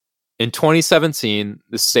In 2017,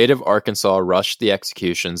 the state of Arkansas rushed the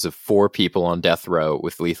executions of 4 people on death row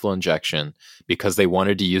with lethal injection because they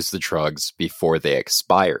wanted to use the drugs before they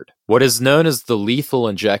expired. What is known as the lethal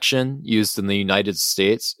injection used in the United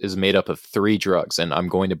States is made up of 3 drugs, and I'm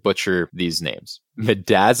going to butcher these names.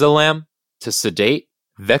 Midazolam to sedate,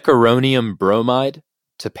 vecuronium bromide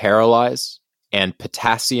to paralyze, and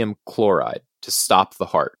potassium chloride to stop the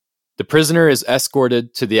heart. The prisoner is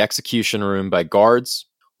escorted to the execution room by guards.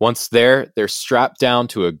 Once there, they're strapped down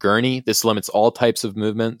to a gurney. This limits all types of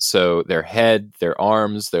movement, so their head, their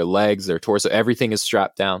arms, their legs, their torso, everything is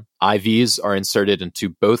strapped down. IVs are inserted into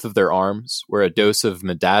both of their arms, where a dose of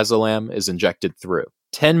midazolam is injected through.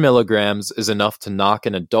 10 milligrams is enough to knock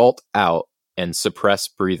an adult out and suppress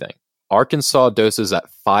breathing. Arkansas doses at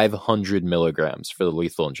 500 milligrams for the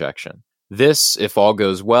lethal injection. This, if all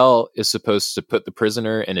goes well, is supposed to put the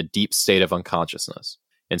prisoner in a deep state of unconsciousness.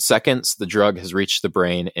 In seconds, the drug has reached the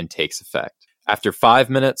brain and takes effect. After 5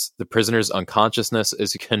 minutes, the prisoner's unconsciousness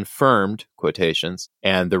is confirmed, quotations,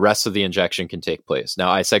 and the rest of the injection can take place. Now,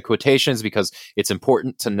 I said quotations because it's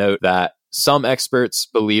important to note that some experts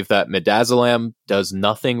believe that midazolam does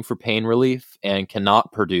nothing for pain relief and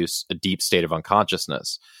cannot produce a deep state of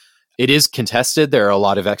unconsciousness. It is contested. There are a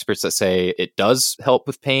lot of experts that say it does help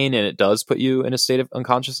with pain and it does put you in a state of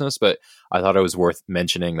unconsciousness, but I thought it was worth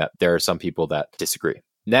mentioning that there are some people that disagree.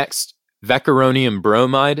 Next, vecuronium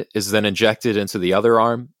bromide is then injected into the other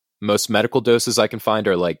arm. Most medical doses I can find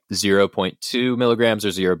are like 0.2 milligrams or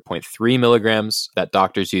 0.3 milligrams that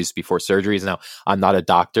doctors use before surgeries. Now, I'm not a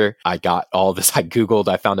doctor. I got all this. I Googled.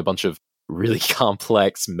 I found a bunch of really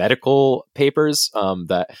complex medical papers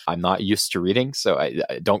that I'm not used to reading. So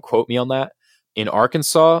I don't quote me on that. In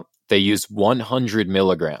Arkansas, they use 100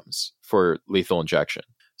 milligrams for lethal injection.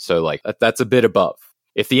 So like that's a bit above.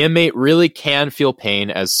 If the inmate really can feel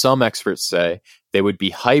pain, as some experts say, they would be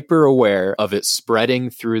hyper aware of it spreading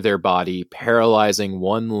through their body, paralyzing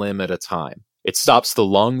one limb at a time. It stops the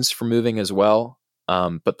lungs from moving as well,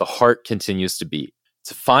 but the heart continues to beat.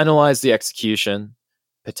 To finalize the execution,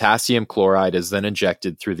 potassium chloride is then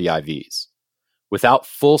injected through the IVs. Without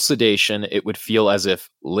full sedation, it would feel as if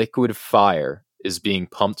liquid fire is being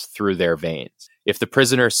pumped through their veins. If the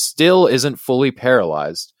prisoner still isn't fully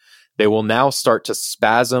paralyzed, they will now start to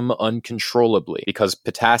spasm uncontrollably because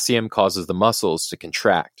potassium causes the muscles to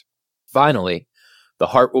contract. Finally, the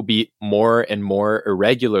heart will beat more and more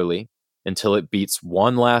irregularly until it beats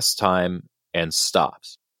one last time and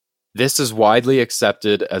stops. This is widely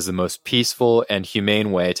accepted as the most peaceful and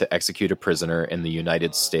humane way to execute a prisoner in the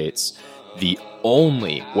United States, the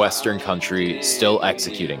only Western country still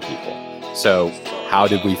executing people. So, how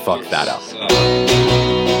did we fuck that up?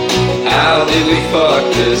 How did we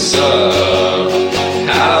fuck this up?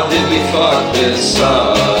 How did we fuck this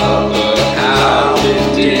up? How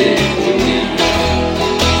did we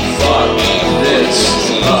fuck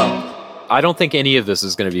this up? I don't think any of this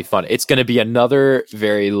is going to be fun. It's going to be another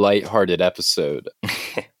very lighthearted episode.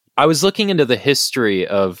 I was looking into the history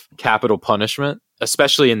of capital punishment,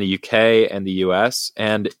 especially in the UK and the US,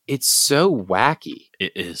 and it's so wacky.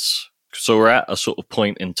 It is. So we're at a sort of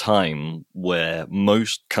point in time where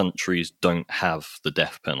most countries don't have the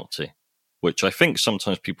death penalty, which I think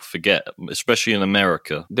sometimes people forget, especially in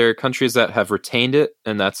America. There are countries that have retained it,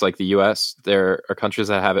 and that's like the US. There are countries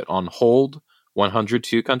that have it on hold,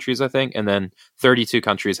 102 countries, I think, and then 32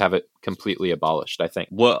 countries have it completely abolished, I think.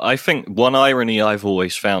 Well, I think one irony I've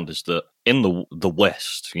always found is that in the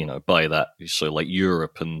West, by that, so like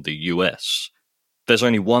Europe and the US, there's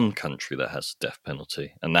only one country that has the death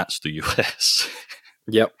penalty, and that's the US.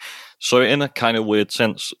 Yep. So in a kind of weird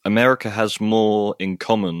sense, America has more in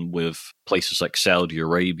common with places like Saudi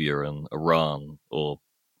Arabia and Iran or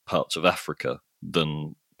parts of Africa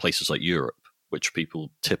than places like Europe, which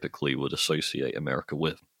people typically would associate America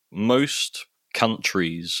with. Most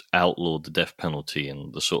countries outlawed the death penalty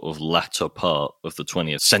in the sort of latter part of the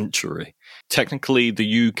 20th century. Technically,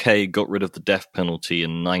 the UK got rid of the death penalty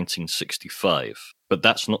in 1965, but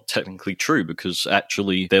that's not technically true because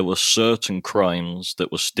actually there were certain crimes that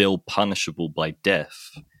were still punishable by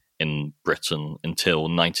death in Britain until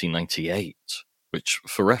 1998. Which,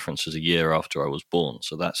 for reference, is a year after I was born.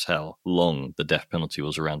 So that's how long the death penalty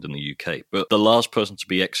was around in the UK. But the last person to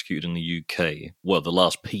be executed in the UK, well, the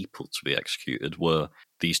last people to be executed were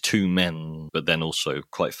these 2 men. But then also,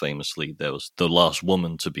 quite famously, there was the last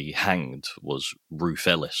woman to be hanged was Ruth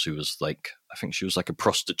Ellis, who was I think she was like a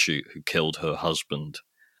prostitute who killed her husband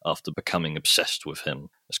after becoming obsessed with him.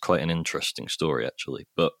 It's quite an interesting story, actually.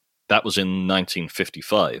 But that was in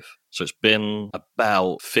 1955. So it's been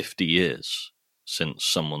about 50 years since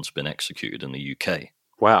someone's been executed in the UK.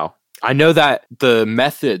 Wow. I know that the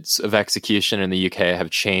methods of execution in the UK have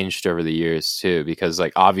changed over the years too, because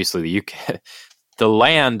like obviously the UK, the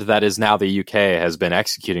land that is now the UK has been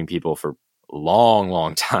executing people for a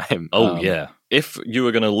long time. Oh, yeah. If you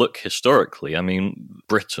were going to look historically, I mean,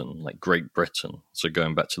 Britain, like Great Britain, so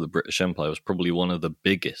going back to the British Empire, was probably one of the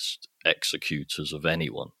biggest executors of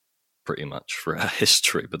anyone, pretty much, for our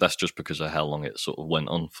history. But that's just because of how long it sort of went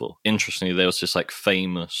on for. Interestingly, there was this like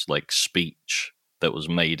famous like speech that was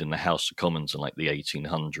made in the House of Commons in like the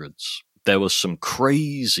 1800s. There was some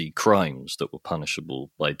crazy crimes that were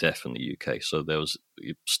punishable by death in the UK. So there was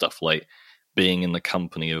stuff like being in the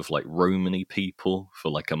company of like Romany people for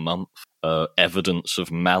like a month, evidence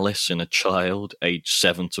of malice in a child aged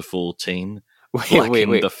 7 to 14,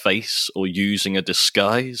 blacking the face or using a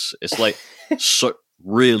disguise. It's like so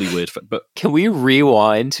really weird. But can we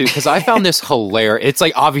rewind to, because I found this hilarious. It's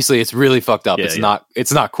like obviously it's really fucked up. It's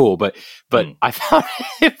not cool, but I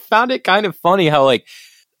found it kind of funny how like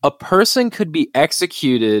a person could be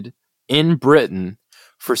executed in Britain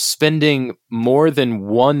for spending more than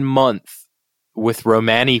 1 month with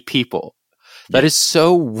Romani people. That is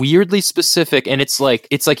so weirdly specific, and it's like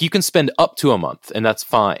you can spend up to a month and that's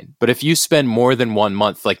fine, but if you spend more than 1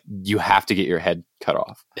 month, like you have to get your head cut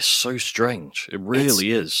off. It's so strange. It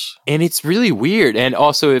really is, and it's really weird. And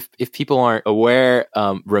also, if people aren't aware,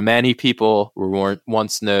 Romani people were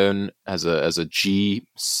once known as a G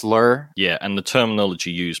slur. Yeah, and the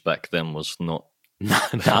terminology used back then was not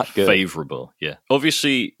good. Favorable. Yeah,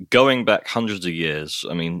 obviously going back hundreds of years,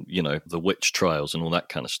 I mean, you know, the witch trials and all that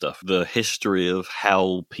kind of stuff, the history of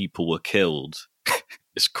how people were killed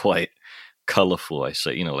is quite colorful. I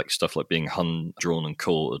say, you know, like stuff like being hung, drawn and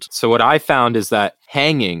quartered. So what I found is that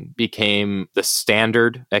hanging became the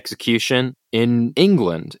standard execution in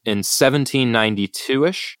England in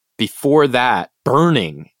 1792ish. Before that,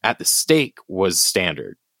 burning at the stake was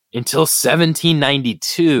standard until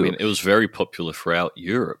 1792. I mean, it was very popular throughout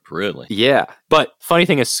Europe, really. Yeah. But funny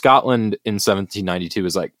thing is, Scotland in 1792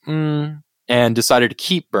 was like, and decided to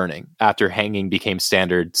keep burning after hanging became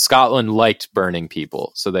standard. Scotland liked burning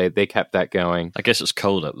people, so they kept that going. I guess it's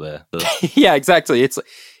cold up there. Yeah, exactly.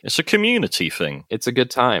 It's a community thing. It's a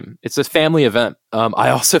good time. It's a family event. I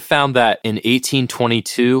also found that in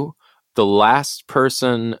 1822, the last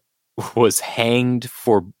person was hanged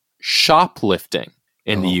for shoplifting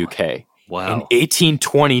in the UK. Wow. In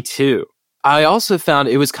 1822. I also found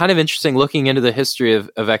it was kind of interesting looking into the history of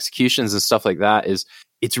executions and stuff like that. Is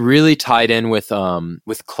it's really tied in with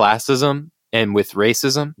classism and with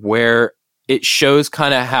racism, where it shows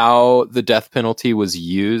kind of how the death penalty was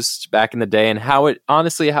used back in the day and how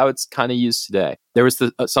it's kind of used today. There was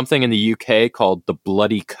something in the UK called the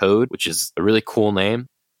Bloody Code, which is a really cool name,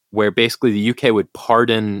 where basically the UK would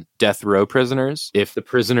pardon death row prisoners if the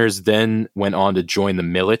prisoners then went on to join the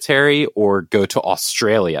military or go to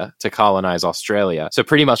Australia to colonize Australia. So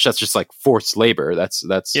pretty much that's just like forced labor. That's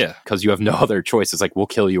because you have no other choice. It's like, we'll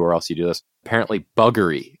kill you or else you do this. Apparently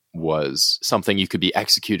buggery was something you could be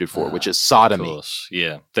executed for, which is sodomy. Of course,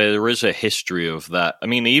 yeah. There is a history of that. I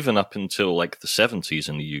mean, even up until like the 70s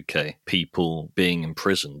in the UK, people being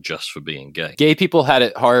imprisoned just for being gay. Gay people had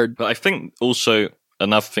it hard. But I think also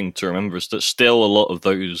another thing to remember is that still a lot of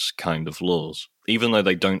those kind of laws, even though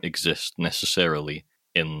they don't exist necessarily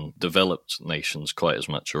in developed nations quite as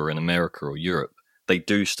much, or in America or Europe, they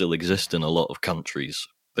do still exist in a lot of countries.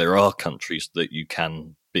 There are countries that you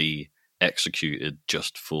can be executed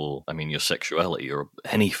just for, I mean, your sexuality or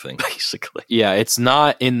anything, basically. Yeah, it's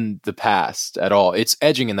not in the past at all. It's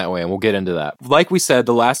edging in that way, and we'll get into that. Like we said,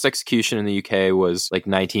 the last execution in the UK was like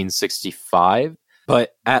 1965.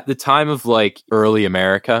 But at the time of like early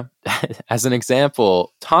America, as an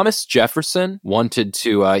example, Thomas Jefferson wanted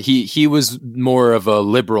to, he was more of a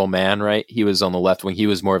liberal man, right? He was on the left wing. He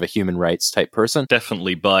was more of a human rights type person.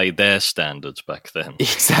 Definitely by their standards back then.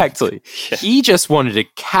 Exactly. Yeah. He just wanted to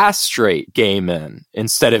castrate gay men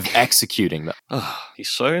instead of executing them. Oh, he's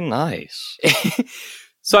so nice.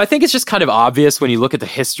 So I think it's just kind of obvious when you look at the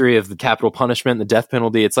history of the capital punishment and the death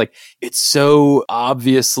penalty. It's like, it's so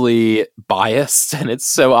obviously biased and it's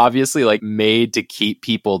so obviously like made to keep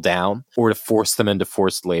people down or to force them into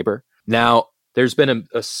forced labor. Now, there's been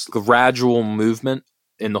a gradual movement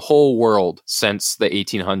in the whole world since the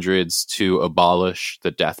 1800s to abolish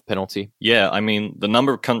the death penalty. Yeah, I mean, the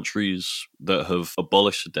number of countries that have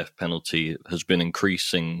abolished the death penalty has been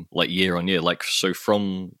increasing like year on year. Like, so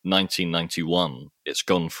from 1991, it's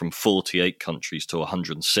gone from 48 countries to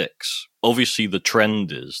 106. Obviously, the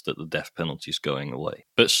trend is that the death penalty is going away.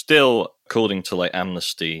 But still, according to like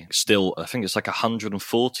Amnesty, still, I think it's like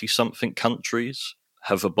 140 something countries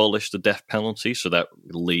have abolished the death penalty. So that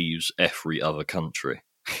leaves every other country.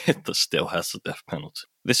 that still has the death penalty.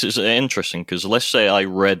 This is interesting because let's say I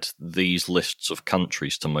read these lists of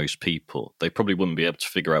countries to most people. They probably wouldn't be able to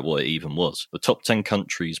figure out what it even was. The top 10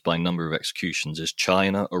 countries by number of executions is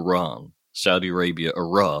China, Iran, Saudi Arabia,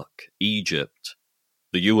 Iraq, Egypt,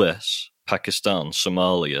 the US, Pakistan,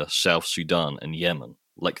 Somalia, South Sudan, and Yemen.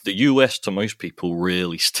 Like, the US to most people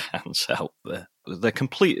really stands out there. They're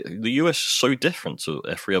the US is so different to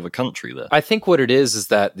every other country there. I think what it is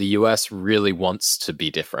that the US really wants to be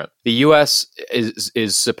different. The US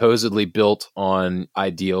is supposedly built on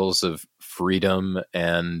ideals of freedom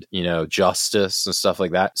and, justice and stuff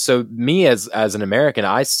like that. So me as an American,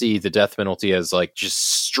 I see the death penalty as like just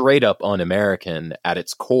straight up un-American at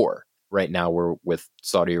its core. Right now we're with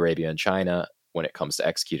Saudi Arabia and China when it comes to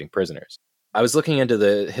executing prisoners. I was looking into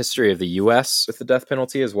the history of the U.S. with the death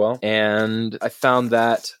penalty as well, and I found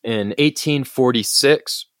that in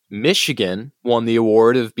 1846, Michigan won the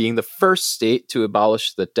award of being the first state to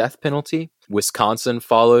abolish the death penalty. Wisconsin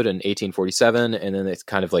followed in 1847, and then it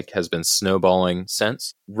kind of like has been snowballing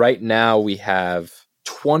since. Right now, we have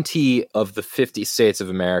 20 of the 50 states of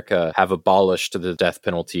America have abolished the death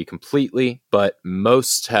penalty completely, but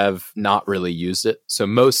most have not really used it. So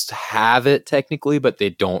most have it technically, but they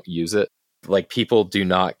don't use it. Like, people do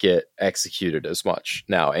not get executed as much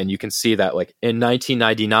now. And you can see that, like, in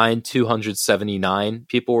 1999, 279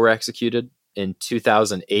 people were executed. In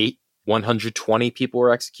 2008, 120 people were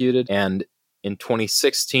executed. And in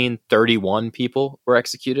 2016, 31 people were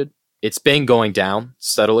executed. It's been going down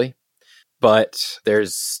steadily, but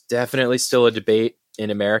there's definitely still a debate in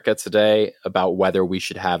America today about whether we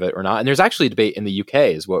should have it or not. And there's actually a debate in the UK,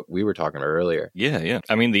 is what we were talking about earlier. Yeah.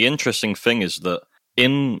 I mean, the interesting thing is that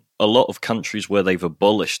in a lot of countries where they've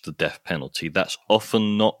abolished the death penalty, that's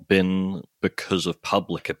often not been because of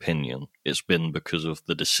public opinion. It's been because of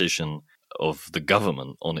the decision of the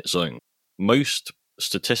government on its own. Most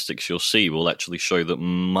statistics you'll see will actually show that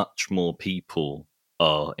much more people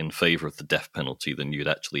are in favor of the death penalty than you'd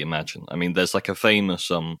actually imagine. I mean, there's like a famous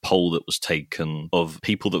poll that was taken of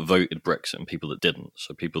people that voted Brexit and people that didn't.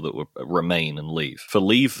 So people that were Remain and Leave. For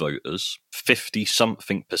Leave voters,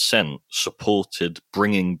 50-something% supported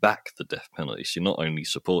bringing back the death penalty. So you're not only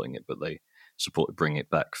supporting it, but they supported bringing it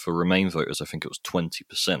back. For Remain voters, I think it was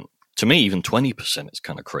 20%. To me, even 20% is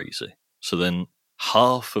kind of crazy. So then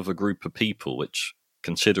half of a group of people, which,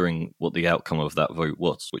 considering what the outcome of that vote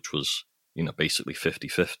was, which was basically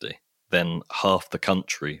 50-50, then half the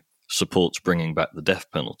country supports bringing back the death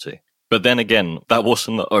penalty. But then again, that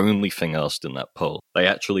wasn't the only thing asked in that poll. They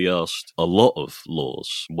actually asked a lot of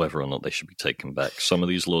laws, whether or not they should be taken back. Some of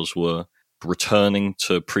these laws were returning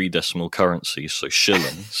to pre-decimal currency, so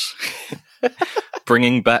shillings,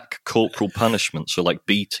 bringing back corporal punishment, so like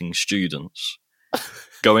beating students,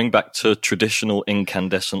 going back to traditional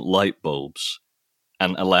incandescent light bulbs,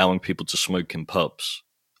 and allowing people to smoke in pubs.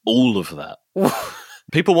 All of that.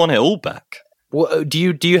 People want it all back. Well, do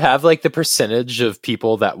you have like the percentage of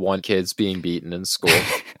people that want kids being beaten in school?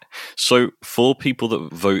 So for people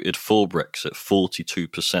that voted for Brexit,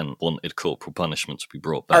 42% wanted corporal punishment to be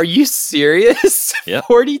brought back. Are you serious? Yeah.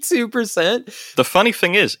 42%? The funny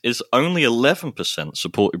thing is only 11%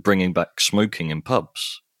 supported bringing back smoking in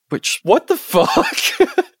pubs. Which... What the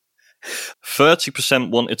fuck? 30%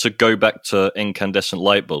 wanted to go back to incandescent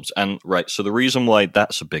light bulbs. And right, so the reason why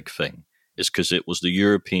that's a big thing is because it was the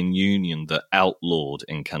European Union that outlawed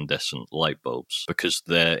incandescent light bulbs because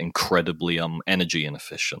they're incredibly energy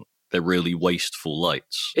inefficient. They're really wasteful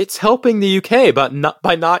lights. It's helping the UK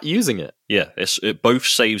by not using it. Yeah, it both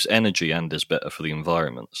saves energy and is better for the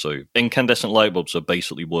environment. So incandescent light bulbs are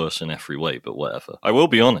basically worse in every way, but whatever. I will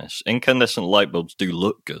be honest, incandescent light bulbs do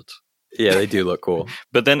look good. Yeah, they do look cool.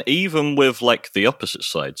 But then even with like the opposite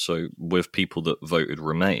side, so with people that voted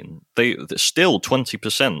Remain, they still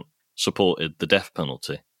 20% supported the death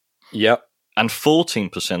penalty. Yep. And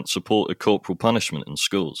 14% supported corporal punishment in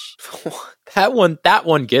schools. That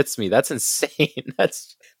one gets me. That's insane.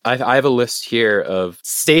 I have a list here of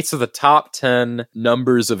states with the top 10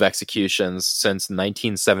 numbers of executions since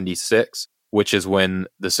 1976. Which is when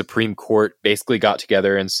the Supreme Court basically got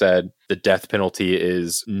together and said the death penalty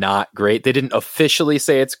is not great. They didn't officially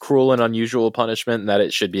say it's cruel and unusual punishment and that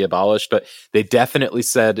it should be abolished, but they definitely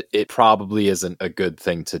said it probably isn't a good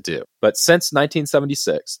thing to do. But since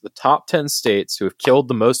 1976, the top 10 states who have killed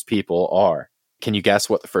the most people are, can you guess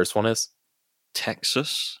what the first one is?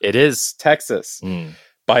 Texas? It is Texas.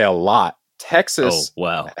 By a lot. Texas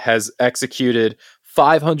wow. has executed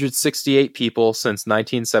 568 people since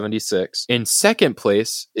 1976. In second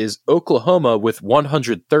place is Oklahoma with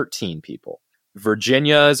 113 people.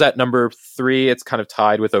 Virginia is at number 3. It's kind of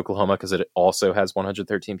tied with Oklahoma because it also has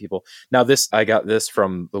 113 people. Now, I got this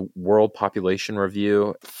from the World Population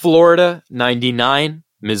Review. Florida, 99.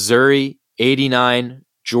 Missouri, 89.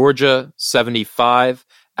 Georgia, 75.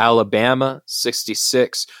 Alabama,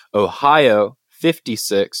 66. Ohio,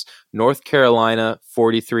 56. North Carolina,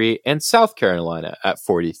 43. And South Carolina at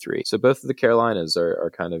 43. So both of the Carolinas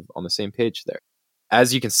are kind of on the same page there.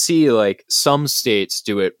 As you can see, like, some states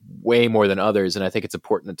do it way more than others. And I think it's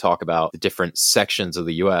important to talk about the different sections of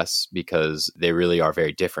the US because they really are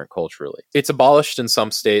very different culturally. It's abolished in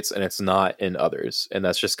some states and it's not in others. And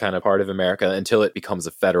that's just kind of part of America until it becomes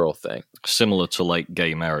a federal thing. Similar to like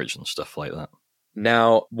gay marriage and stuff like that.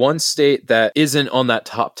 Now, one state that isn't on that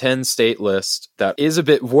top 10 state list that is a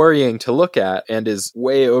bit worrying to look at and is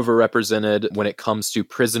way overrepresented when it comes to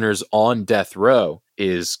prisoners on death row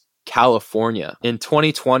is California. In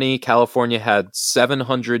 2020, California had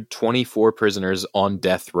 724 prisoners on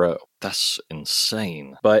death row. That's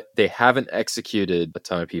insane. But they haven't executed a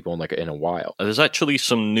ton of people in a while. There's actually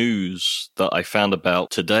some news that I found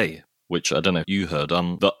about today, which I don't know if you heard.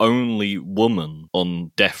 The only woman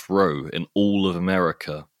on death row in all of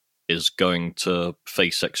America is going to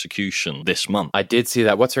face execution this month. I did see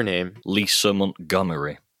that. What's her name? Lisa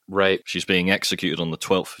Montgomery. Right. She's being executed on the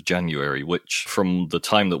 12th of January, which from the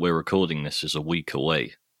time that we're recording this is a week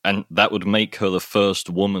away. And that would make her the first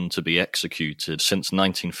woman to be executed since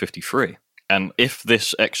 1953. And if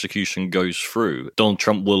this execution goes through, Donald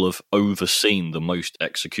Trump will have overseen the most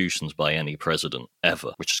executions by any president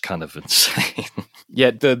ever, which is kind of insane.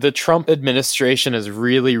 Yeah, the Trump administration has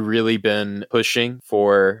really, really been pushing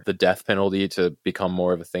for the death penalty to become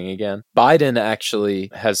more of a thing again. Biden actually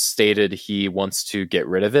has stated he wants to get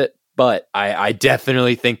rid of it, but I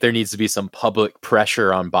definitely think there needs to be some public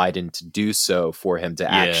pressure on Biden to do so for him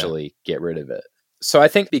to actually get rid of it. So I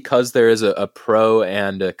think because there is a pro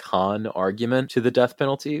and a con argument to the death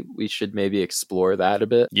penalty, we should maybe explore that a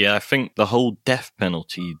bit. Yeah, I think the whole death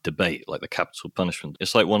penalty debate, like the capital punishment,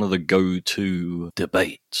 it's like one of the go-to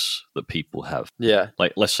debates that people have. Yeah.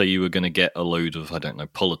 Like, let's say you were going to get a load of, I don't know,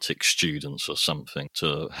 politics students or something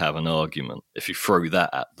to have an argument. If you throw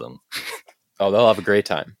that at them... Oh, they'll have a great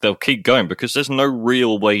time. They'll keep going because there's no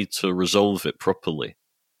real way to resolve it properly.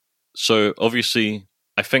 So, obviously...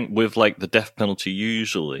 I think with like the death penalty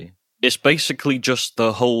usually, it's basically just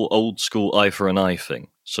the whole old school eye for an eye thing.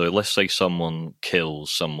 So let's say someone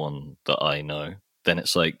kills someone that I know, then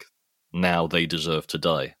it's like, now they deserve to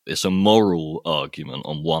die. It's a moral argument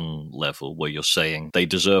on one level where you're saying they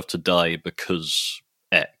deserve to die because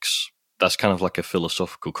X. That's kind of like a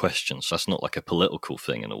philosophical question, so that's not like a political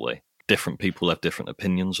thing in a way. Different people have different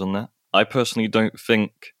opinions on that. I personally don't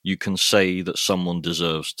think you can say that someone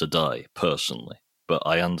deserves to die, personally. But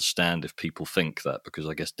I understand if people think that because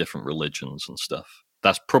I guess different religions and stuff.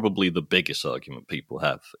 That's probably the biggest argument people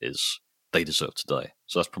have is they deserve to die.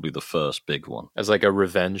 So that's probably the first big one. As like a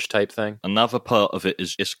revenge type thing? Another part of it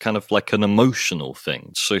is it's kind of like an emotional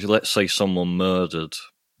thing. So let's say someone murdered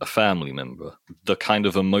a family member. The kind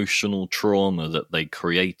of emotional trauma that they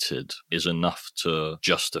created is enough to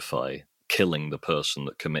justify killing the person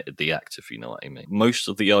that committed the act, if you know what I mean. Most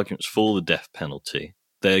of the arguments for the death penalty,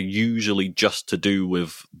 they're usually just to do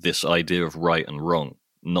with this idea of right and wrong,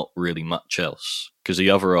 not really much else. Because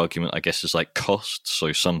the other argument, I guess, is like cost.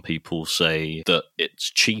 So some people say that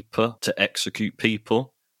it's cheaper to execute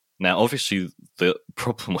people. Now, obviously, the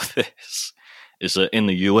problem with this is that in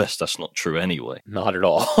the US, that's not true anyway. Not at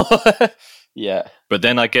all. Yeah. But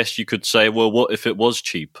then I guess you could say, well, what if it was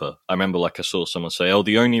cheaper? I remember like I saw someone say, oh,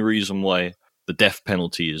 the only reason why the death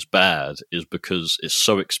penalty is bad is because it's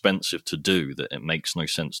so expensive to do that it makes no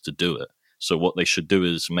sense to do it. So what they should do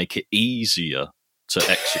is make it easier to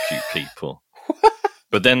execute people.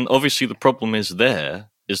 But then obviously the problem is that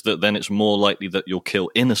then it's more likely that you'll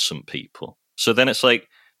kill innocent people. So then it's like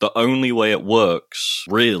the only way it works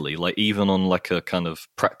really, like even on like a kind of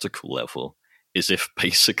practical level, is if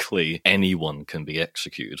basically anyone can be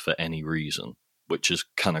executed for any reason. Which is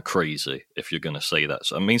kind of crazy if you're going to say that.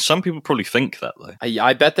 So, I mean, some people probably think that, though.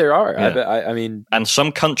 I bet there are. Yeah. I mean... And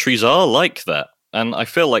some countries are like that. And I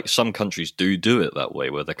feel like some countries do it that way,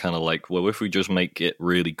 where they're kind of like, well, if we just make it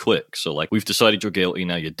really quick. So, like, we've decided you're guilty,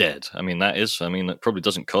 now you're dead. I mean, it probably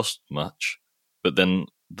doesn't cost much. But then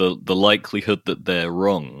the likelihood that they're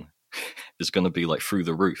wrong is going to be, like, through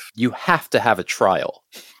the roof. You have to have a trial.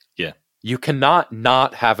 Yeah. You cannot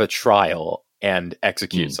not have a trial and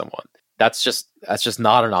execute someone. That's just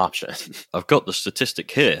not an option. I've got the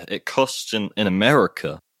statistic here. It costs in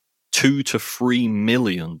America $2 to $3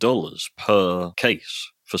 million per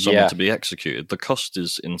case for someone to be executed. The cost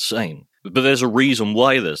is insane. But there's a reason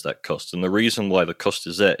why there's that cost, and the reason why the cost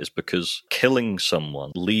is there is because killing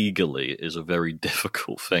someone legally is a very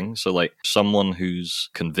difficult thing. So, like, someone who's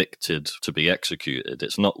convicted to be executed,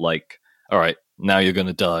 it's not like, all right, now you're going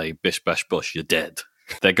to die, bish, bash, bosh, you're dead.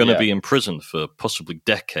 They're going to be imprisoned for possibly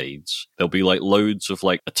decades. There'll be like loads of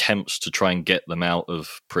like attempts to try and get them out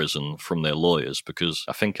of prison from their lawyers, because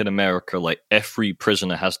I think in America, like, every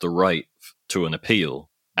prisoner has the right to an appeal.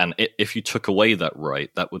 And if you took away that right,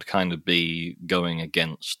 that would kind of be going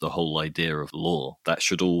against the whole idea of law. That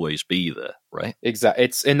should always be there, right? Exactly.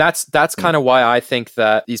 That's kind of why I think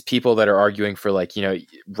that these people that are arguing for, like, you know,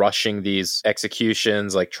 rushing these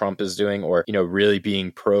executions like Trump is doing, or, you know, really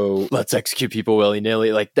being pro let's execute people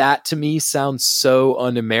willy-nilly, like, that to me sounds so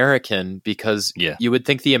un-American, because you would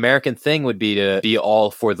think the American thing would be to be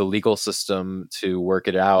all for the legal system to work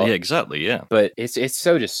it out. Yeah, exactly. Yeah. But it's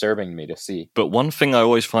so disturbing to me to see. But one thing I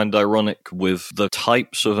always find ironic with the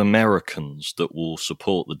types of Americans that will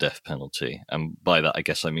support the death penalty, and by that I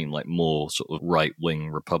guess I mean like more sort of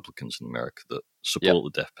right-wing Republicans in America that support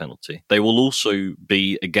the death penalty, they will also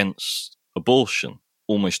be against abortion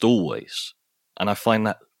almost always. And I find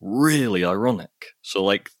that really ironic. So,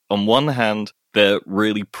 like, on one hand, they're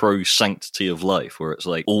really pro-sanctity of life, where it's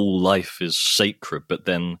like all life is sacred, but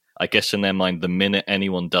then I guess in their mind, the minute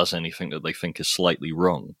anyone does anything that they think is slightly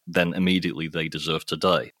wrong, then immediately they deserve to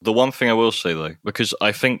die. The one thing I will say, though, because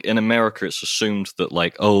I think in America it's assumed that,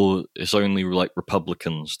 like, oh, it's only like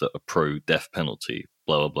Republicans that are pro-death penalty,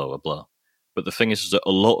 blah, blah, blah, blah, blah. But the thing is that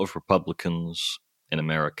a lot of Republicans in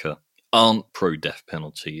America aren't pro-death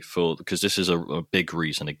penalty because this is a big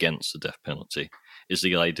reason against the death penalty, is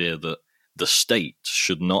the idea that the state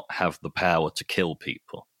should not have the power to kill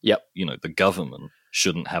people. Yep. You know, the government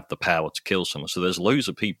shouldn't have the power to kill someone. So there's loads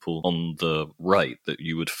of people on the right that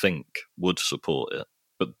you would think would support it,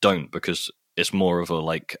 but don't, because it's more of a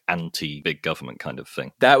like anti-big government kind of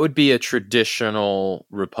thing. That would be a traditional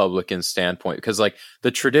Republican standpoint, because like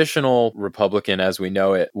the traditional Republican as we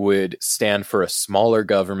know it would stand for a smaller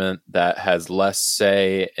government that has less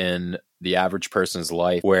say in the average person's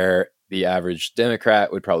life, where the average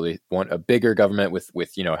Democrat would probably want a bigger government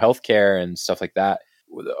with you know, healthcare and stuff like that.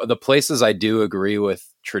 The places I do agree with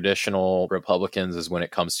traditional Republicans is when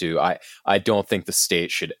it comes to I don't think the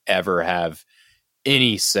state should ever have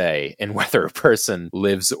any say in whether a person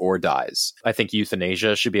lives or dies. I think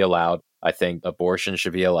euthanasia should be allowed. I think abortion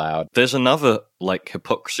should be allowed. There's another like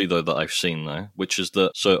hypocrisy though that I've seen though, which is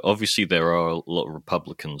that, so obviously there are a lot of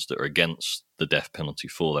Republicans that are against the death penalty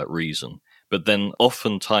for that reason. But then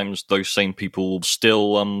oftentimes those same people will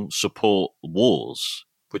still support wars,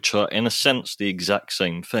 which are in a sense the exact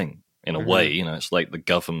same thing. In a way, you know, it's like the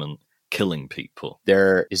government killing people.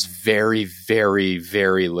 There is very, very,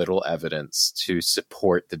 very little evidence to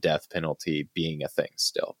support the death penalty being a thing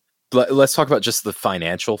still. Let's talk about just the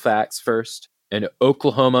financial facts first. An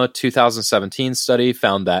Oklahoma 2017 study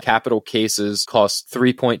found that capital cases cost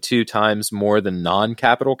 3.2 times more than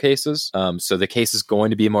non-capital cases. So the case is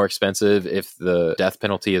going to be more expensive if the death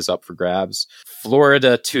penalty is up for grabs.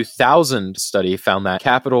 Florida 2000 study found that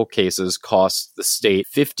capital cases cost the state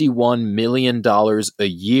 $51 million a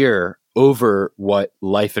year over what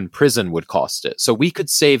life in prison would cost it. So we could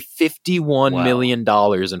save $51 million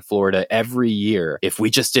in Florida every year if we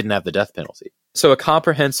just didn't have the death penalty. So a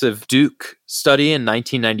comprehensive Duke study in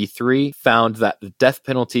 1993 found that the death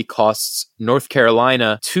penalty costs North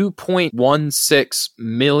Carolina $2.16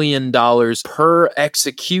 million per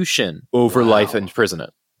execution over life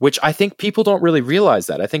imprisonment, which I think people don't really realize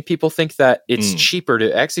that. I think people think that it's cheaper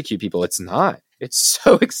to execute people. It's not. It's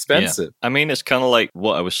so expensive. Yeah. I mean, it's kind of like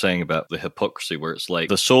what I was saying about the hypocrisy, where it's like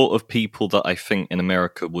the sort of people that I think in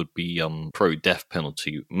America would be pro-death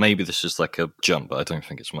penalty. Maybe this is like a jump, but I don't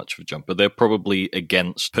think it's much of a jump. But they're probably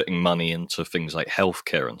against putting money into things like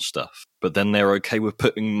healthcare and stuff. But then they're okay with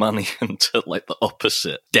putting money into like the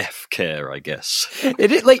opposite, death care, I guess.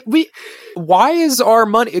 Why is our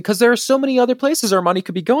money? Because there are so many other places our money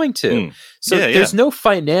could be going to. So there's no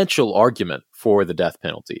financial argument for the death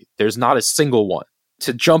penalty. There's not a single one.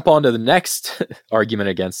 To jump onto the next argument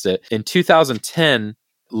against it, in 2010,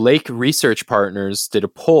 Lake Research Partners did a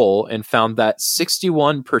poll and found that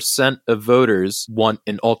 61% of voters want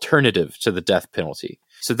an alternative to the death penalty.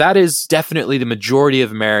 So that is definitely the majority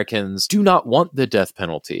of Americans do not want the death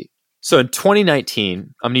penalty. So in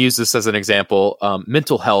 2019, I'm going to use this as an example.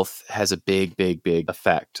 Mental health has a big, big, big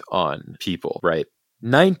effect on people, right?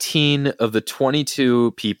 19 of the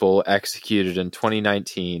 22 people executed in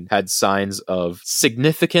 2019 had signs of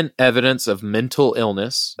significant evidence of mental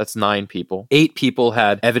illness. That's 9 people. 8 people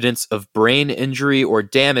had evidence of brain injury or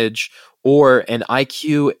damage or an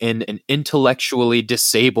IQ in an intellectually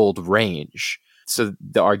disabled range. So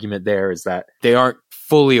the argument there is that they aren't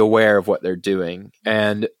fully aware of what they're doing.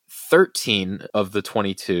 And 13 of the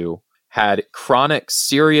 22 had chronic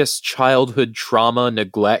serious childhood trauma,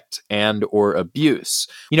 neglect, and or abuse.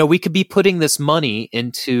 You know, we could be putting this money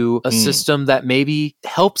into a system that maybe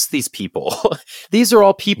helps these people. These are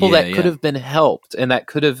all people that could have been helped and that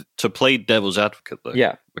could have... To play devil's advocate, though.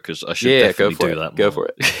 Yeah. Because I should definitely do that more. Go for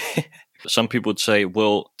it. Some people would say,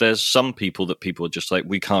 well, there's some people that people are just like,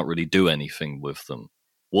 we can't really do anything with them.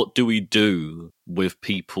 What do we do with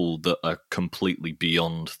people that are completely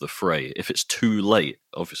beyond the fray? If it's too late,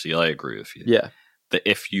 obviously I agree with you. Yeah. That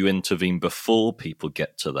if you intervene before people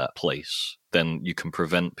get to that place, then you can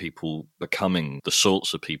prevent people becoming the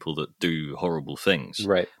sorts of people that do horrible things.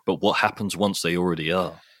 Right. But what happens once they already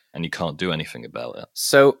are and you can't do anything about it?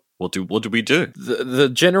 So what do we do? The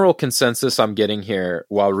general consensus I'm getting here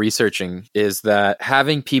while researching is that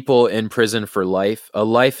having people in prison for life, a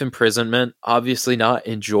life imprisonment, obviously not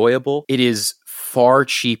enjoyable. It is far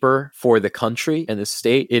cheaper for the country and the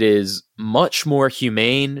state. It is much more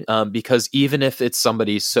humane because even if it's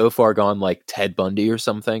somebody so far gone like Ted Bundy or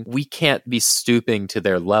something, we can't be stooping to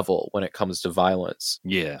their level when it comes to violence.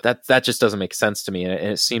 Yeah. That just doesn't make sense to me. And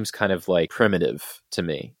it seems kind of like primitive to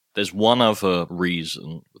me. There's one other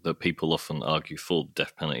reason that people often argue for the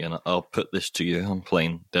death penalty, and I'll put this to you. I'm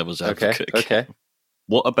playing devil's advocate. Okay.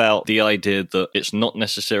 What about the idea that it's not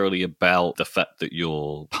necessarily about the fact that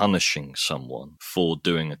you're punishing someone for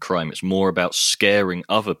doing a crime? It's more about scaring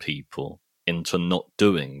other people into not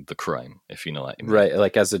doing the crime, if you know what I mean. Right,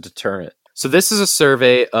 like as a deterrent. So this is a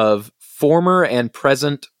survey of former and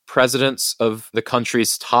present presidents of the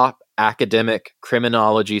country's top academic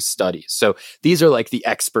criminology studies. So these are like the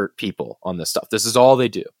expert people on this stuff. This is all they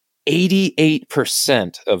do.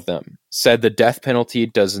 88% of them said the death penalty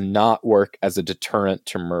does not work as a deterrent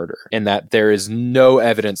to murder, and that there is no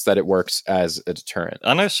evidence that it works as a deterrent.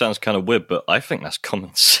 I know it sounds kind of weird, but I think that's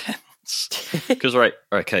common sense. Because,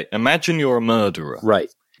 imagine you're a murderer.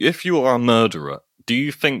 Right. If you are a murderer, do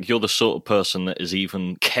you think you're the sort of person that is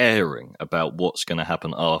even caring about what's going to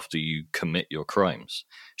happen after you commit your crimes?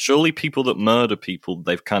 Surely people that murder people,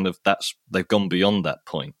 they've gone beyond that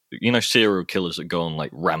point. You know, serial killers that go on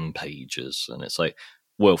like rampages, and it's like,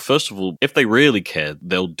 well, first of all, if they really cared,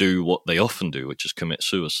 they'll do what they often do, which is commit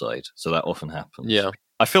suicide. So that often happens. Yeah.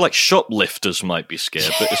 I feel like shoplifters might be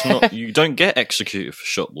scared, but it's not. You don't get executed for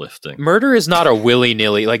shoplifting. Murder is not a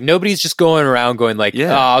willy-nilly. Like, nobody's just going around going like,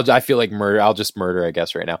 I feel like murder. I'll just murder, I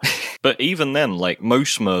guess, right now. But even then, like,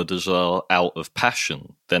 most murders are out of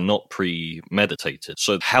passion. They're not premeditated.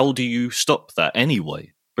 So how do you stop that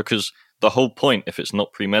anyway? Because the whole point, if it's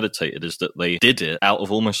not premeditated, is that they did it out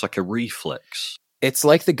of almost like a reflex. It's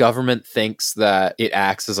like the government thinks that it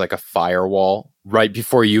acts as like a firewall. Right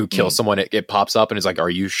before you kill someone, it pops up and it's like, are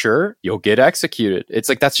you sure? You'll get executed. It's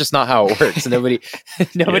like, that's just not how it works. Nobody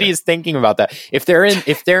is thinking about that. If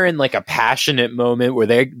they're in like a passionate moment where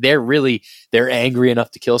they're angry enough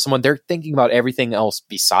to kill someone, they're thinking about everything else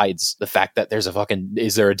besides the fact that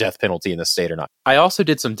is there a death penalty in the state or not? I also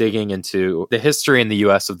did some digging into the history in the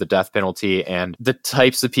US of the death penalty and the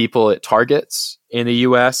types of people it targets in the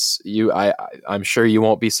US. I'm sure you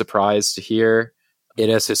won't be surprised to hear it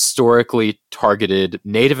has historically targeted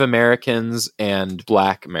Native Americans and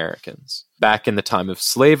Black Americans. Back in the time of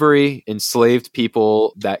slavery, enslaved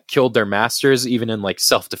people that killed their masters, even in like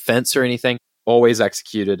self-defense or anything, always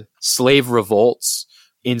executed. Slave revolts,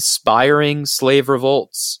 inspiring slave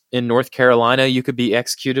revolts in North Carolina, you could be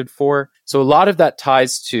executed for. So a lot of that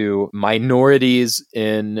ties to minorities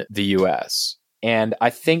in the US. And I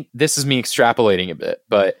think this is me extrapolating a bit,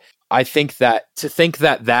 but I think that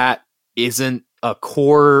that isn't a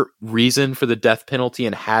core reason for the death penalty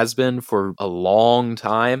and has been for a long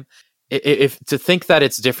time. If to think that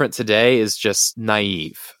it's different today is just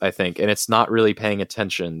naive, I think, and it's not really paying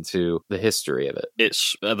attention to the history of it.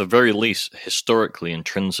 It's at the very least historically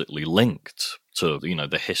intrinsically linked to, you know,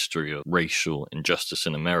 the history of racial injustice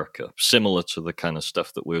in America. Similar to the kind of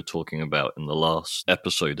stuff that we were talking about in the last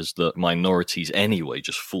episode, is that minorities anyway,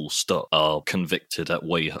 just full stop, are convicted at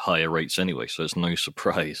way higher rates anyway. So it's no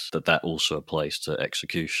surprise that also applies to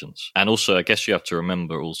executions. And also, I guess you have to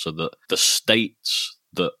remember also that the states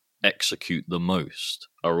that execute the most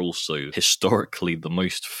are also historically the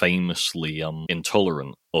most famously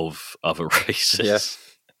intolerant of other races,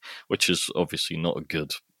 which is obviously not a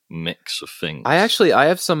good mix of things. I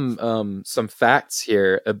have some facts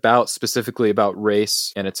here specifically about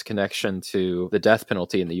race and its connection to the death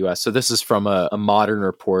penalty in the US. So this is from a Modern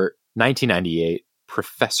report, 1998.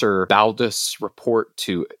 Professor Baldus report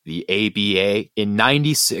to the ABA. In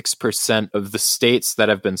 96% of the states that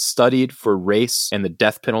have been studied for race and the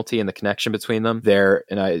death penalty and the connection between them,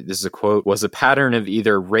 this is a quote, was a pattern of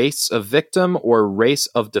either race of victim or race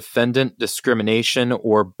of defendant discrimination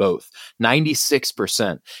or both.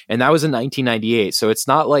 96%. And that was in 1998. So it's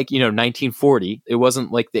not like, 1940. It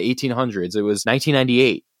wasn't like the 1800s. It was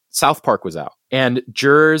 1998. South Park was out. And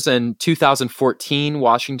jurors in 2014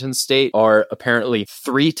 Washington state are apparently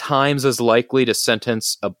 3 times as likely to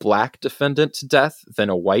sentence a black defendant to death than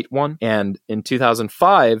a white one. And in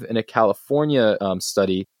 2005, in a California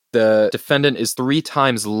study, the defendant is 3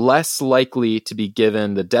 times less likely to be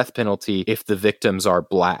given the death penalty if the victims are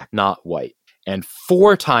black, not white. And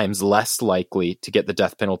 4 times less likely to get the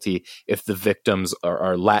death penalty if the victims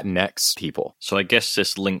are Latinx people. So I guess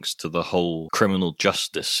this links to the whole criminal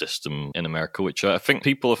justice system in America, which I think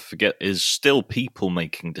people forget is still people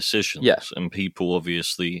making decisions. Yeah. And people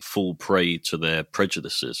obviously fall prey to their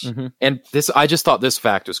prejudices. Mm-hmm. And I just thought this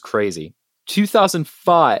fact was crazy.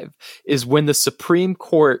 2005 is when the Supreme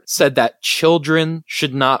Court said that children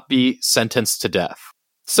should not be sentenced to death.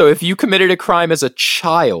 So if you committed a crime as a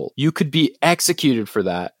child, you could be executed for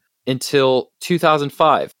that until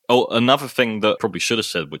 2005. Oh, another thing that probably should have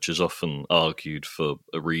said, which is often argued for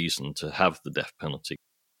a reason to have the death penalty.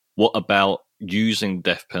 What about using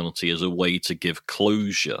death penalty as a way to give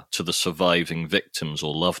closure to the surviving victims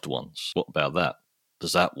or loved ones? What about that?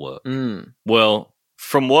 Does that work? Well,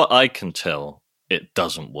 from what I can tell, it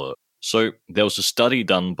doesn't work. So there was a study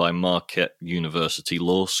done by Marquette University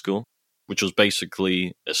Law School, which was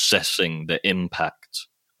basically assessing the impact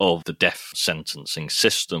of the death sentencing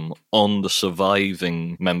system on the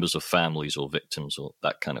surviving members of families or victims or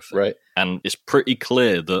that kind of thing. Right. And it's pretty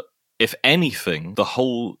clear that, if anything, the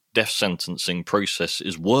whole death sentencing process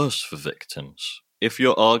is worse for victims. If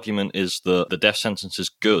your argument is that the death sentence is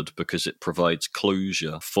good because it provides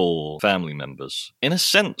closure for family members, in a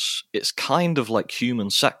sense, it's kind of like human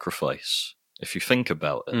sacrifice. If you think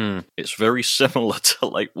about it, it's very similar to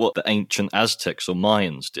like what the ancient Aztecs or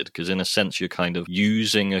Mayans did, because in a sense, you're kind of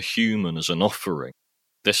using a human as an offering.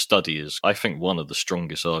 This study is, I think, one of the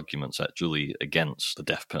strongest arguments actually against the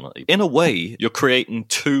death penalty. In a way, you're creating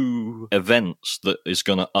 2 events that is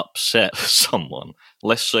going to upset someone.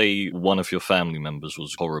 Let's say one of your family members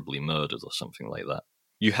was horribly murdered or something like that.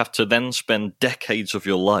 You have to then spend decades of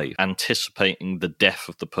your life anticipating the death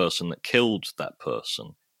of the person that killed that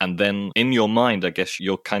person. And then in your mind, I guess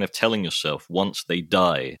you're kind of telling yourself, once they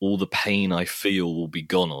die, all the pain I feel will be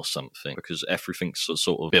gone or something, because everything's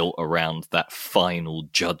sort of built around that final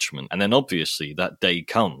judgment. And then obviously that day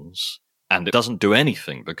comes and it doesn't do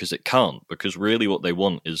anything because it can't, because really what they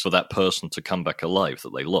want is for that person to come back alive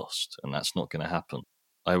that they lost. And that's not going to happen.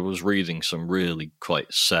 I was reading some really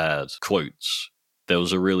quite sad quotes. There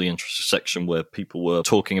was a really interesting section where people were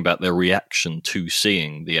talking about their reaction to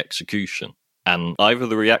seeing the execution. And either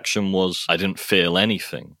the reaction was, I didn't feel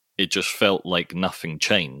anything, it just felt like nothing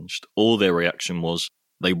changed, or their reaction was,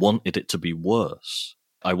 they wanted it to be worse.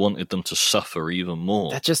 I wanted them to suffer even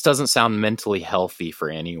more. That just doesn't sound mentally healthy for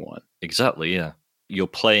anyone. Exactly, yeah. You're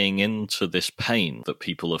playing into this pain that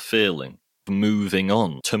people are feeling. Moving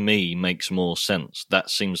on, to me, makes more sense.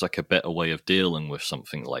 That seems like a better way of dealing with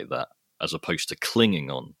something like that, as opposed to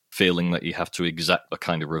clinging on, feeling that you have to exact a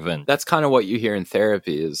kind of revenge. That's kind of what you hear in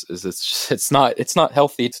therapy is it's not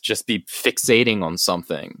healthy to just be fixating on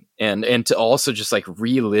something and to also just like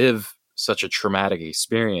relive such a traumatic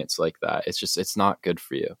experience like that. It's not good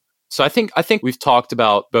for you. So I think we've talked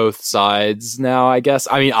about both sides now, I guess.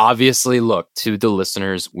 I mean, obviously, look, to the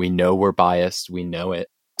listeners, we know we're biased. We know it.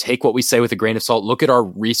 Take what we say with a grain of salt. Look at our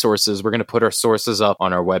resources. We're going to put our sources up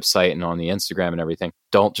on our website and on the Instagram and everything.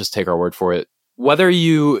 Don't just take our word for it. Whether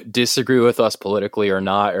you disagree with us politically or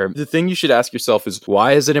not, or the thing you should ask yourself is,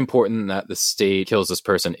 why is it important that the state kills this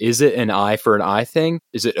person? Is it an eye for an eye thing?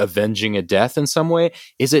 Is it avenging a death in some way?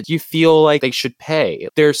 Is it you feel like they should pay?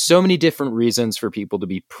 There's so many different reasons for people to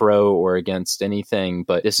be pro or against anything,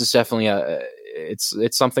 but this is definitely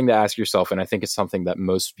it's something to ask yourself, and I think it's something that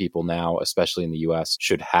most people now, especially in the US,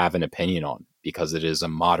 should have an opinion on because it is a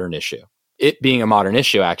modern issue. It being a modern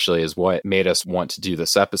issue actually is what made us want to do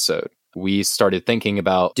this episode. We started thinking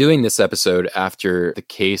about doing this episode after the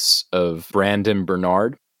case of Brandon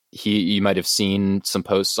Bernard. You might have seen some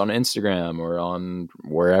posts on Instagram or on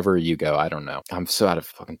wherever you go. I don't know. I'm so out of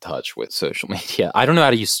fucking touch with social media. I don't know how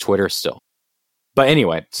to use Twitter still. But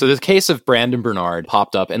anyway, so the case of Brandon Bernard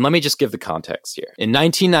popped up, and let me just give the context here. In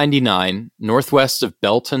 1999, northwest of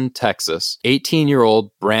Belton, Texas,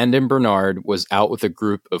 18-year-old Brandon Bernard was out with a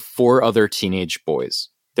group of 4 other teenage boys.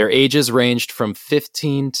 Their ages ranged from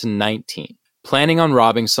 15 to 19. Planning on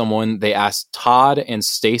robbing someone, they asked Todd and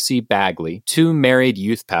Stacy Bagley, 2 married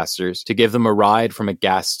youth pastors, to give them a ride from a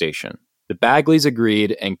gas station. The Bagleys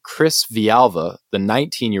agreed, and Chris Villalva, the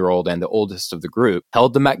 19-year-old and the oldest of the group,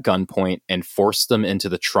 held them at gunpoint and forced them into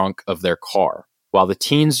the trunk of their car. While the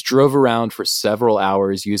teens drove around for several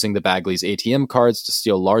hours using the Bagleys' ATM cards to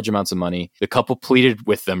steal large amounts of money, the couple pleaded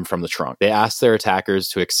with them from the trunk. They asked their attackers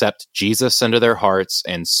to accept Jesus into their hearts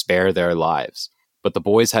and spare their lives. But the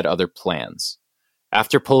boys had other plans.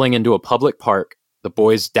 After pulling into a public park, the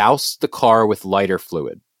boys doused the car with lighter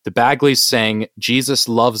fluid. The Bagleys sang "Jesus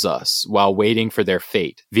Loves Us" while waiting for their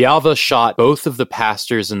fate. Villalva shot both of the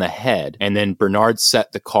pastors in the head, and then Bernard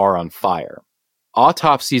set the car on fire.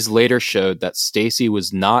 Autopsies later showed that Stacy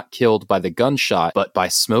was not killed by the gunshot, but by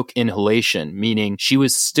smoke inhalation, meaning she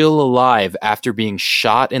was still alive after being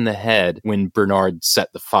shot in the head when Bernard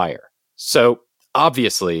set the fire. So,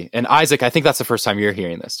 obviously, and Isaac, I think that's the first time you're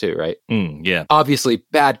hearing this too, right? Yeah. Obviously,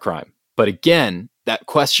 bad crime. But again, that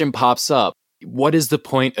question pops up. What is the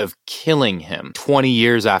point of killing him 20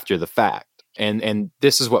 years after the fact? And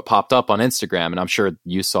this is what popped up on Instagram, and I'm sure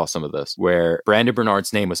you saw some of this, where Brandon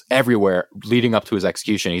Bernard's name was everywhere leading up to his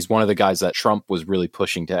execution. He's one of the guys that Trump was really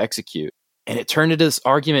pushing to execute. And it turned into this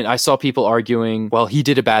argument. I saw people arguing, well, he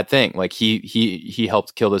did a bad thing. Like he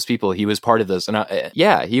helped kill those people. He was part of this. And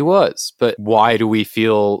yeah, he was. But why do we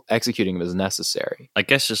feel executing him is necessary? I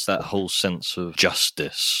guess it's that whole sense of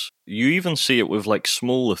justice. You even see it with like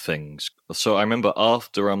smaller things. So I remember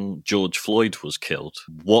after George Floyd was killed,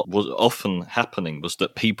 what was often happening was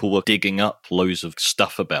that people were digging up loads of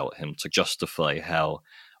stuff about him to justify how,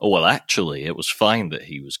 oh, well, actually, it was fine that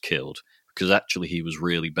he was killed, because actually he was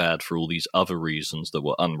really bad for all these other reasons that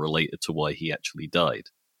were unrelated to why he actually died.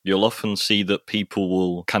 You'll often see that people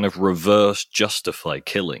will kind of reverse justify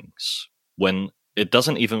killings when it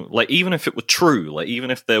doesn't even, like, even if it were true, like, even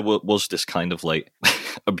if there was this kind of, like,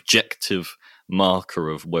 objective marker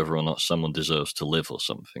of whether or not someone deserves to live or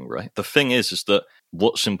something, right? The thing is that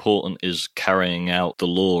what's important is carrying out the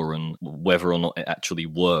law and whether or not it actually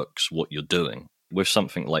works what you're doing. With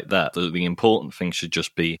something like that, the important thing should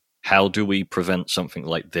just be, how do we prevent something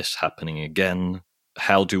like this happening again?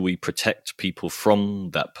 How do we protect people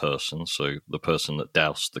from that person, so the person that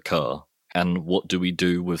doused the car? And what do we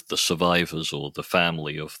do with the survivors or the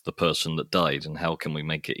family of the person that died, and how can we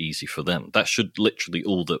make it easy for them? That should literally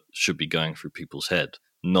all that should be going through people's head,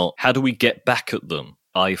 not how do we get back at them,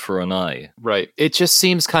 eye for an eye. Right. It just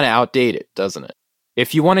seems kind of outdated, doesn't it?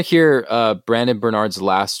 If you want to hear Brandon Bernard's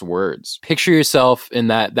last words, picture yourself in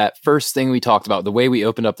that first thing we talked about, the way we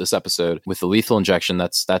opened up this episode with the lethal injection.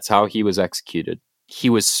 That's how he was executed. He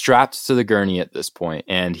was strapped to the gurney at this point,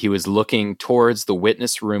 and he was looking towards the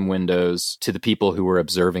witness room windows to the people who were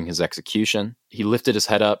observing his execution. He lifted his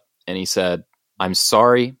head up and he said, "I'm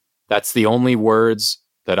sorry. That's the only words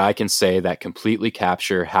that I can say that completely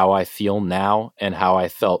capture how I feel now and how I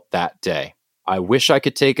felt that day. I wish I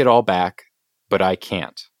could take it all back, but I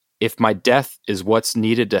can't. If my death is what's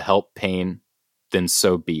needed to help pain, then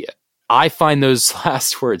so be it." I find those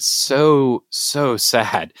last words so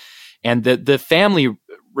sad. And the family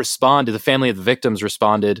responded, the family of the victims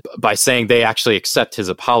responded by saying they actually accept his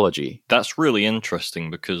apology. That's really interesting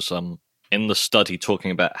because in the study talking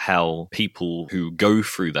about how people who go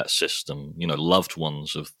through that system, loved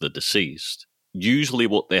ones of the deceased, usually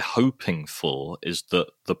what they're hoping for is that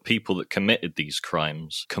the people that committed these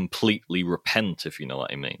crimes completely repent, if you know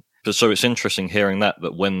what I mean. So it's interesting hearing that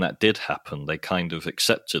when that did happen, they kind of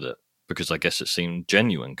accepted it. Because I guess it seemed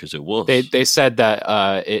genuine, because it was. They said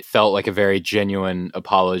that it felt like a very genuine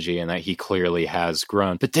apology and that he clearly has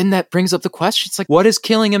grown. But then that brings up the question, it's like, what does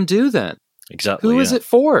killing him do then? Exactly. Who is it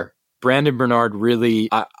for? Brandon Bernard really,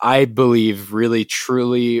 I believe, really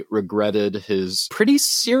truly regretted his pretty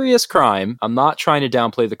serious crime. I'm not trying to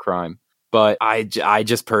downplay the crime, but I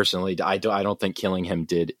just personally, I don't think killing him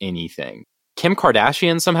did anything. Kim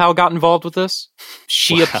Kardashian somehow got involved with this.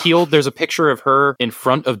 She appealed. There's a picture of her in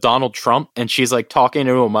front of Donald Trump, and she's like talking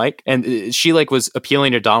to a mic, and she was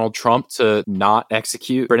appealing to Donald Trump to not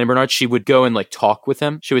execute Brandon Bernard. She would go and talk with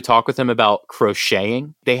him. She would talk with him about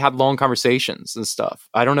crocheting. They had long conversations and stuff.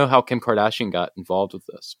 I don't know how Kim Kardashian got involved with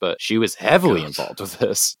this, but she was heavily involved with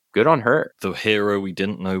this. Good on her. The hero we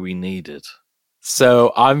didn't know we needed.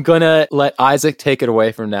 So I'm going to let Isaac take it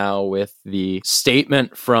away from now with the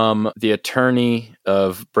statement from the attorney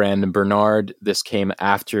of Brandon Bernard. This came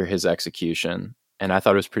after his execution, and I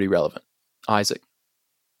thought it was pretty relevant. Isaac.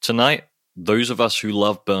 Tonight, those of us who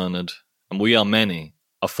love Bernard, and we are many,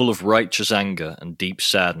 are full of righteous anger and deep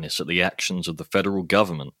sadness at the actions of the federal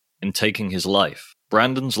government in taking his life.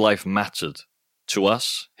 Brandon's life mattered to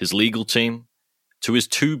us, his legal team, to his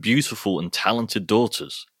 2 beautiful and talented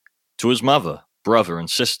daughters, to his mother, brother, and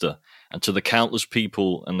sister, and to the countless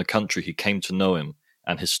people and the country who came to know him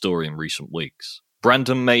and his story in recent weeks.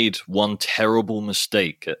 Brandon made one terrible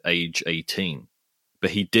mistake at age 18,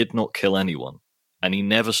 but he did not kill anyone, and he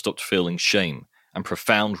never stopped feeling shame and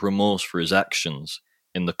profound remorse for his actions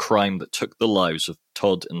in the crime that took the lives of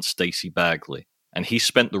Todd and Stacey Bagley, and he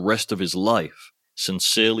spent the rest of his life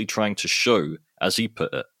sincerely trying to show, as he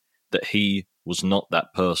put it, that he was not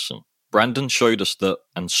that person. Brandon showed us that,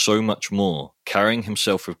 and so much more, carrying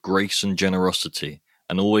himself with grace and generosity,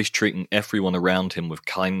 and always treating everyone around him with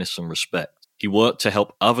kindness and respect. He worked to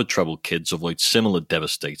help other troubled kids avoid similar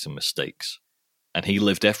devastating mistakes, and he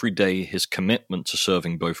lived every day his commitment to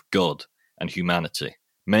serving both God and humanity.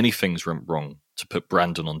 Many things went wrong to put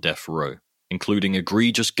Brandon on death row, including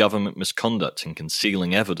egregious government misconduct in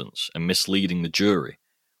concealing evidence and misleading the jury,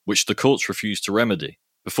 which the courts refused to remedy.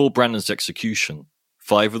 Before Brandon's execution,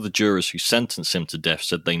 5 of the jurors who sentenced him to death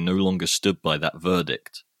said they no longer stood by that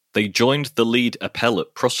verdict. They joined the lead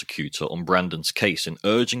appellate prosecutor on Brandon's case in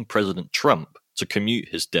urging President Trump to commute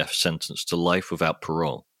his death sentence to life without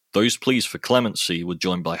parole. Those pleas for clemency were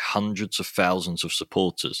joined by hundreds of thousands of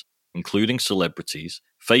supporters, including celebrities,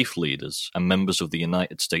 faith leaders, and members of the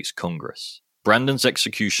United States Congress. Brandon's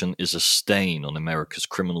execution is a stain on America's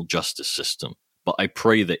criminal justice system, but I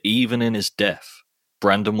pray that even in his death,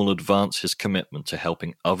 Brandon will advance his commitment to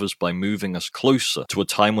helping others by moving us closer to a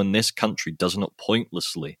time when this country does not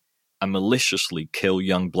pointlessly and maliciously kill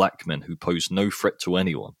young black men who pose no threat to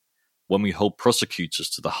anyone, when we hold prosecutors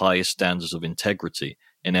to the highest standards of integrity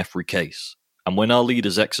in every case, and when our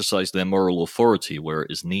leaders exercise their moral authority where it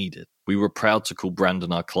is needed. We were proud to call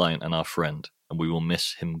Brandon our client and our friend, and we will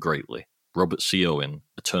miss him greatly. Robert C. Owen,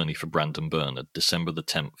 attorney for Brandon Bernard, December the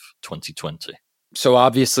 10th, 2020. So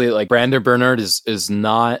obviously, like, Brandon Bernard is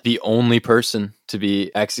not the only person to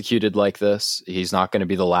be executed like this. He's not going to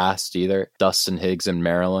be the last either. Dustin Higgs in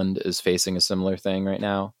Maryland is facing a similar thing right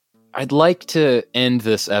now. I'd like to end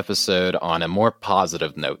this episode on a more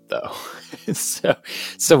positive note, though,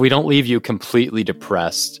 so we don't leave you completely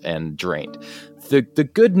depressed and drained. The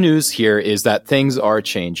good news here is that things are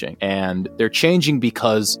changing, and they're changing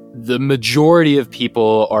because the majority of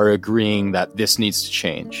people are agreeing that this needs to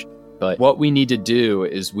change. But what we need to do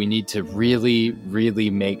is we need to really, really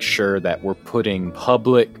make sure that we're putting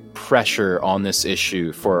public pressure on this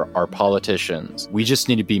issue for our politicians. We just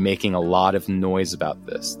need to be making a lot of noise about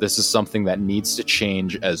this. This is something that needs to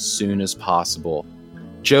change as soon as possible.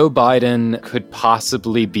 Joe Biden could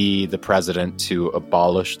possibly be the president to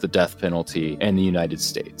abolish the death penalty in the United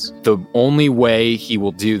States. The only way he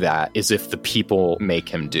will do that is if the people make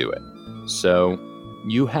him do it. So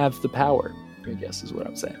you have the power, I guess is what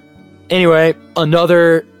I'm saying. Anyway,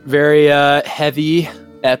 another very heavy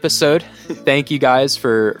episode. Thank you guys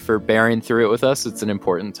for bearing through it with us. It's an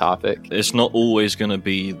important topic. It's not always going to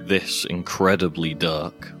be this incredibly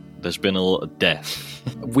dark. There's been a lot of death.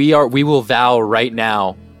 We will vow right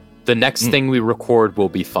now, the next thing we record will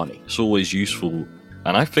be funny. It's always useful,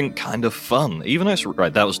 and I think kind of fun. Even though it's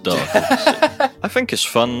right, that was dark. I think it's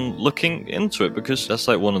fun looking into it because that's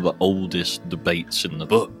like one of the oldest debates in the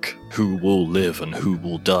book. Who will live and who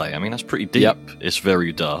will die? I mean, that's pretty deep. Yep. It's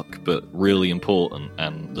very dark, but really important,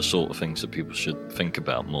 and the sort of things that people should think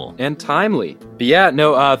about more. And timely. But yeah,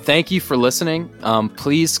 no, thank you for listening.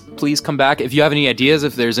 Please come back. If you have any ideas,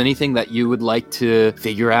 if there's anything that you would like to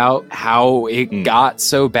figure out how it got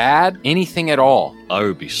so bad, anything at all. I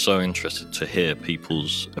would be so interested to hear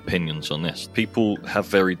people's opinions on this. People have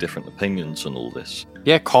very different opinions on all this.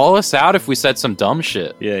 Yeah, call us out if we said some dumb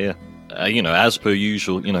shit. Yeah. As per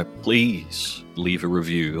usual, please leave a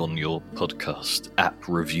review on your podcast app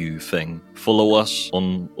review thing. Follow us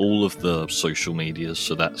on all of the social medias.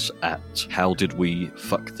 So that's at How Did We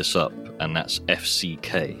Fuck This Up? And that's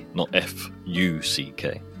FCK, not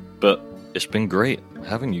FUCK. But it's been great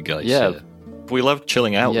having you guys here. We love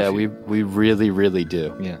chilling out with you. Yeah, we really, really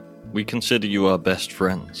do. Yeah. We consider you our best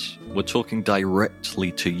friends. We're talking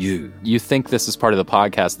directly to you. You think this is part of the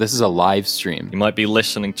podcast. This is a live stream. You might be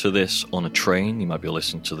listening to this on a train. You might be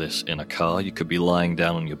listening to this in a car. You could be lying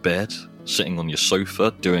down on your bed, sitting on your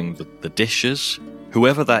sofa, doing the dishes.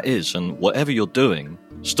 Whoever that is, and whatever you're doing,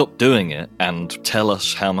 stop doing it and tell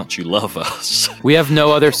us how much you love us. We have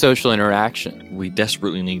no other social interaction. We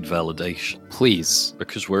desperately need validation. Please.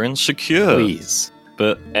 Because we're insecure. Please.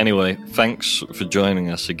 But anyway, thanks for joining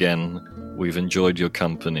us again. We've enjoyed your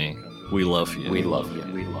company. We love you. We love you.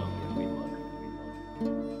 We love you.